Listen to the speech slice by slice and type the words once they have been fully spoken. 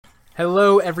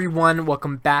Hello everyone,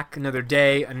 welcome back another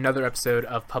day, another episode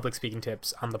of Public Speaking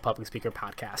Tips on the Public Speaker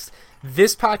Podcast.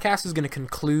 This podcast is going to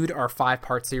conclude our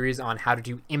 5-part series on how to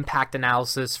do impact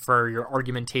analysis for your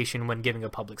argumentation when giving a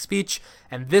public speech,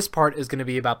 and this part is going to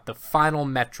be about the final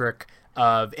metric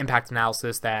of impact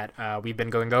analysis that we've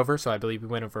been going over. So I believe we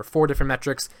went over 4 different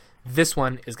metrics. This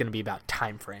one is going to be about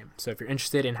time frame. So if you're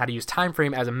interested in how to use time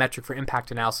frame as a metric for impact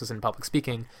analysis in public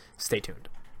speaking, stay tuned.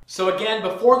 So again,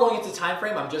 before going into time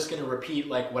frame, I'm just going to repeat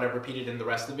what I've repeated in the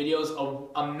rest of the videos.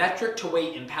 A metric to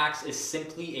weigh impacts is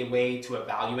simply a way to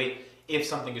evaluate if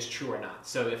something is true or not.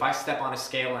 So if I step on a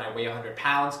scale and I weigh 100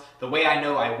 pounds, the way I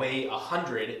know I weigh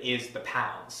 100 is the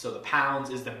pounds. So the pounds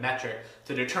is the metric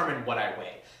to determine what I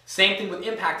weigh. Same thing with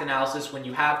impact analysis. When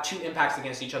you have 2 impacts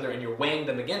against each other and you're weighing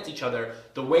them against each other,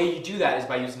 the way you do that is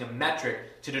by using a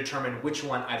metric to determine which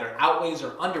one either outweighs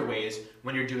or underweighs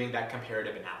when you're doing that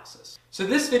comparative analysis. So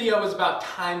this video is about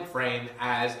time frame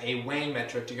as a weighing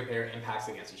metric to compare impacts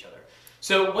against each other.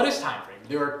 So what is time frame?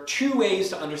 There are 2 ways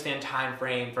to understand time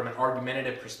frame from an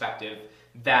argumentative perspective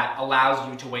that allows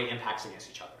you to weigh impacts against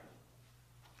each other.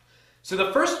 So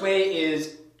the first way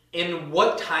is, in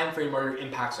what time frame are your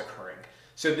impacts occurring?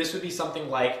 So this would be something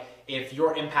like, if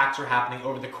your impacts are happening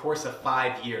over the course of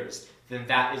 5 years, then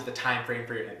that is the time frame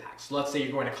for your impacts. So let's say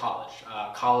you're going to college.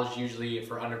 College usually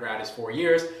for undergrad is 4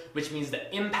 years, which means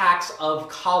the impacts of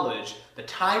college, the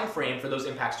time frame for those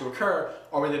impacts to occur,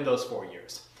 are within those 4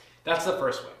 years. That's the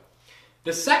first way.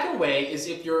 The second way is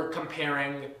if you're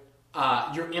comparing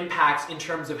your impacts in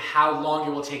terms of how long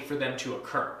it will take for them to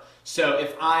occur. So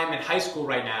if I'm in high school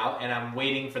right now and I'm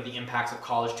waiting for the impacts of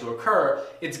college to occur,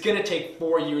 it's going to take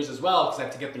 4 years as well because I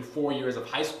have to get through 4 years of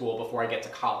high school before I get to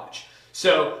college.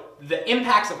 So the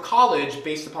impacts of college,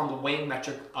 based upon the weighing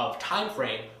metric of time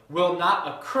frame, will not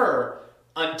occur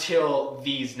until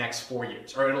these next 4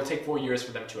 years, or it'll take 4 years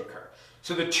for them to occur.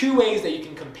 So the 2 ways that you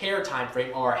can compare time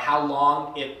frame are how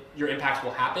long your impacts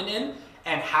will happen in,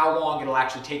 and how long it'll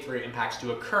actually take for your impacts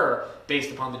to occur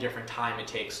based upon the different time it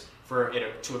takes for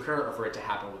it to occur or for it to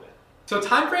happen within. So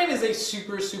time frame is a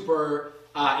super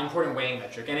important weighing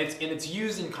metric, and it's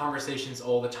used in conversations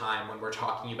all the time when we're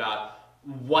talking about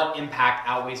what impact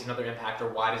outweighs another impact, or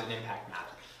why does an impact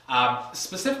matter.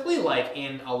 Specifically, like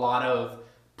in a lot of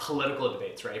political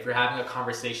debates, right? If you're having a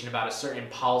conversation about a certain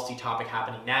policy topic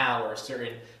happening now, or a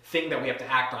certain thing that we have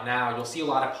to act on now, you'll see a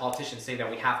lot of politicians say that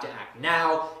we have to act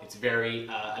now. It's very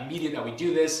immediate that we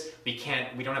do this. We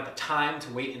don't have the time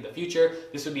to wait in the future.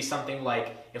 This would be something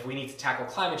like, if we need to tackle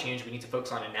climate change, we need to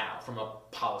focus on it now from a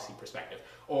policy perspective.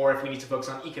 Or if we need to focus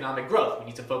on economic growth, we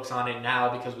need to focus on it now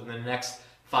because within the next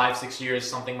 5-6 years,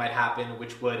 something might happen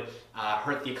which would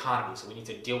hurt the economy. So we need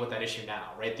to deal with that issue now,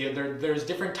 right? There's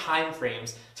different time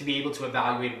frames to be able to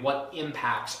evaluate what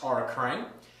impacts are occurring,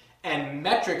 and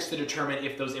metrics to determine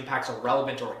if those impacts are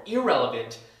relevant or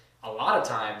irrelevant, a lot of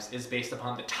times is based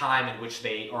upon the time in which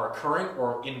they are occurring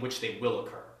or in which they will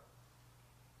occur.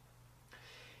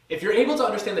 If you're able to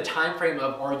understand the time frame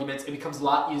of arguments, it becomes a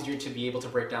lot easier to be able to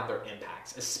break down their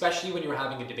impacts, especially when you're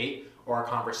having a debate or a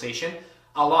conversation.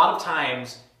 A lot of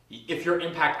times, if your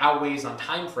impact outweighs on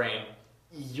time frame,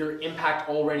 your impact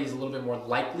already is a little bit more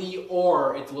likely,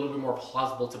 or it's a little bit more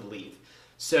plausible to believe.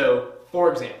 So,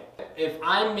 for example, if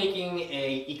I'm making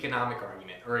an economic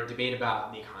argument or a debate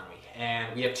about the economy,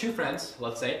 and we have 2 friends,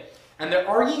 let's say, and they're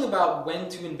arguing about when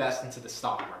to invest into the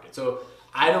stock market. So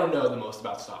I don't know the most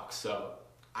about stocks, so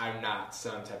I'm not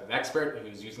some type of expert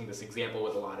who's using this example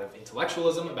with a lot of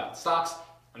intellectualism about stocks.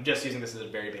 I'm just using this as a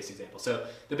very basic example. So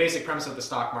the basic premise of the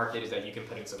stock market is that you can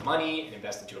put in some money and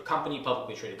invest into a company,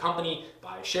 publicly traded company,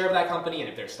 buy a share of that company, and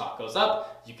if their stock goes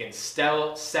up, you can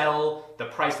sell the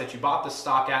price that you bought the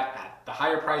stock at the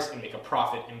higher price and make a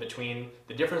profit in between,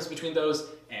 the difference between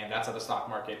those, and that's how the stock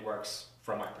market works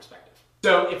from my perspective.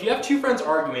 So if you have 2 friends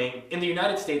arguing, in the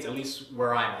United States, at least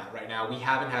where I'm at right now, we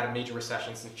haven't had a major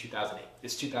recession since 2008.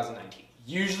 It's 2019.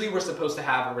 Usually we're supposed to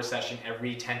have a recession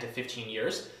every 10 to 15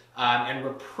 years. And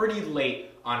we're pretty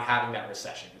late on having that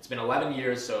recession. It's been 11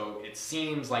 years, so it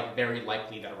seems like very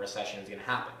likely that a recession is going to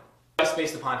happen, just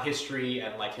based upon history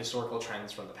and historical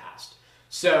trends from the past.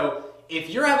 So if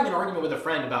you're having an argument with a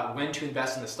friend about when to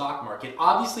invest in the stock market,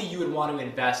 obviously you would want to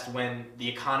invest when the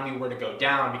economy were to go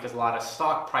down, because a lot of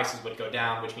stock prices would go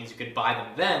down, which means you could buy them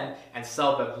then and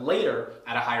sell them later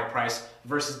at a higher price,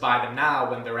 versus buy them now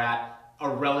when they're at a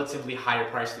relatively higher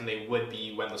price than they would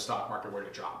be when the stock market were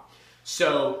to drop.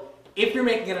 So if you're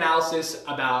making an analysis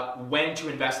about when to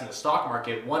invest in the stock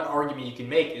market, one argument you can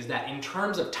make is that in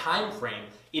terms of time frame,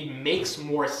 it makes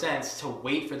more sense to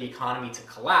wait for the economy to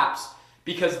collapse,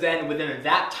 because then within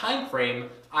that time frame,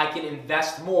 I can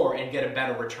invest more and get a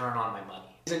better return on my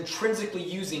money. intrinsically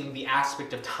using the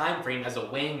aspect of time frame as a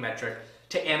weighing metric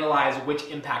to analyze which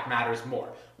impact matters more.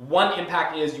 One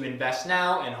impact is you invest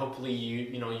now and hopefully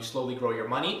you slowly grow your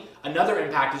money. Another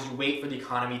impact is you wait for the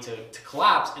economy to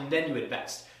collapse and then you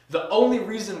invest. The only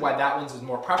reason why that one is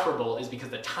more preferable is because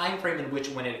the time frame in which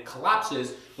when it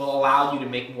collapses will allow you to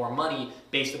make more money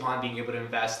based upon being able to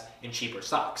invest in cheaper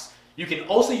stocks. You can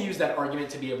also use that argument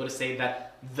to be able to say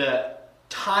that the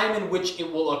time in which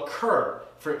it will occur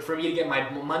for me to get my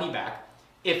money back,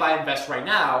 if I invest right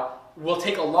now, will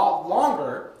take a lot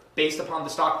longer based upon the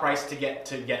stock price to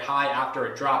get high after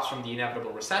it drops from the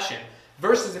inevitable recession,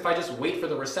 versus if I just wait for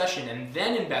the recession and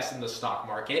then invest in the stock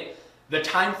market, the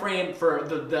time frame for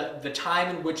the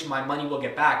time in which my money will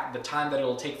get back, the time that it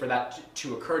will take for that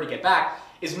to occur to get back,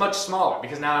 is much smaller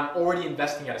because now I'm already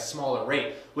investing at a smaller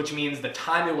rate, which means the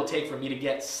time it will take for me to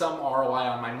get some ROI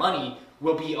on my money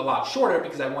will be a lot shorter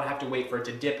because I won't have to wait for it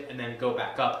to dip and then go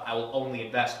back up. I will only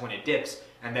invest when it dips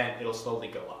and then it'll slowly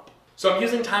go up. So I'm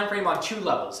using time frame on two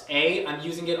levels. A, I'm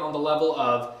using it on the level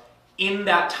of in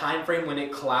that time frame when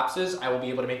it collapses, I will be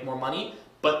able to make more money,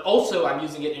 but also I'm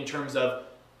using it in terms of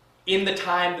in the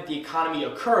time that the economy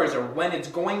occurs or when it's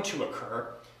going to occur,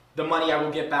 the money I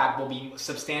will get back will be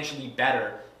substantially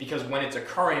better because when it's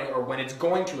occurring or when it's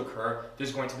going to occur,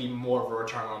 there's going to be more of a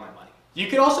return on my money. You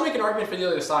could also make an argument for the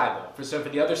other side though. So for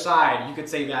the other side, you could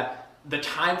say that the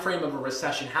time frame of a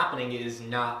recession happening is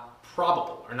not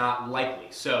probable or not likely.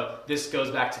 So this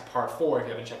goes back to part 4. If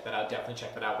you haven't checked that out, definitely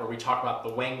check that out, where we talk about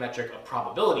the weighing metric of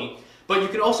probability. But you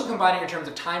can also combine it in terms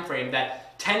of time frame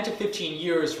that 10 to 15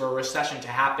 years for a recession to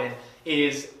happen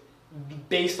is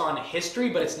based on history,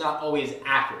 but it's not always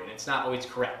accurate. It's not always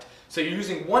correct. So you're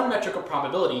using one metric of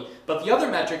probability, but the other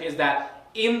metric is that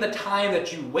in the time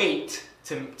that you wait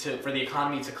for the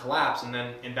economy to collapse and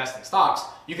then invest in stocks,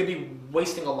 you could be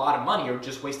wasting a lot of money or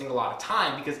just wasting a lot of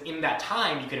time, because in that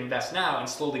time you can invest now and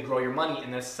slowly grow your money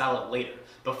and then sell it later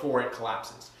before it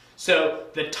collapses. So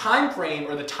the time frame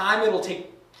or the time it'll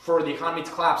take for the economy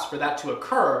to collapse for that to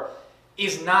occur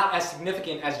is not as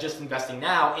significant as just investing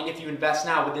now. And if you invest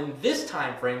now within this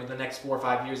time frame, in the next 4 or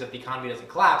 5 years, if the economy doesn't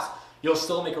collapse, you'll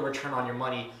still make a return on your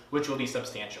money, which will be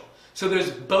substantial. So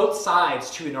there's both sides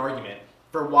to an argument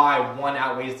for why one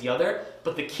outweighs the other,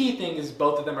 but the key thing is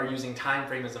both of them are using time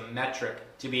frame as a metric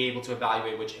to be able to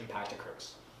evaluate which impact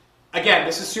occurs. Again,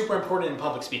 this is super important in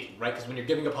public speaking, right? Because when you're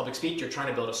giving a public speech, you're trying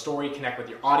to build a story, connect with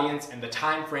your audience, and the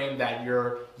time frame that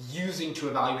you're using to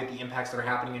evaluate the impacts that are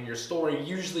happening in your story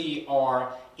usually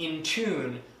are in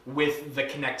tune with the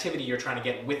connectivity you're trying to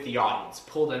get with the audience.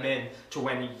 Pull them in to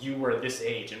when you were this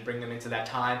age and bring them into that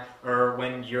time, or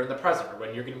when you're in the present, or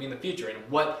when you're going to be in the future, and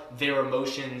what their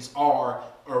emotions are,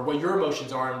 or what your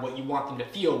emotions are, and what you want them to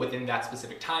feel within that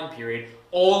specific time period.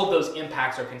 All of those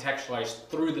impacts are contextualized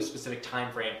through the specific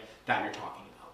time frame that you're talking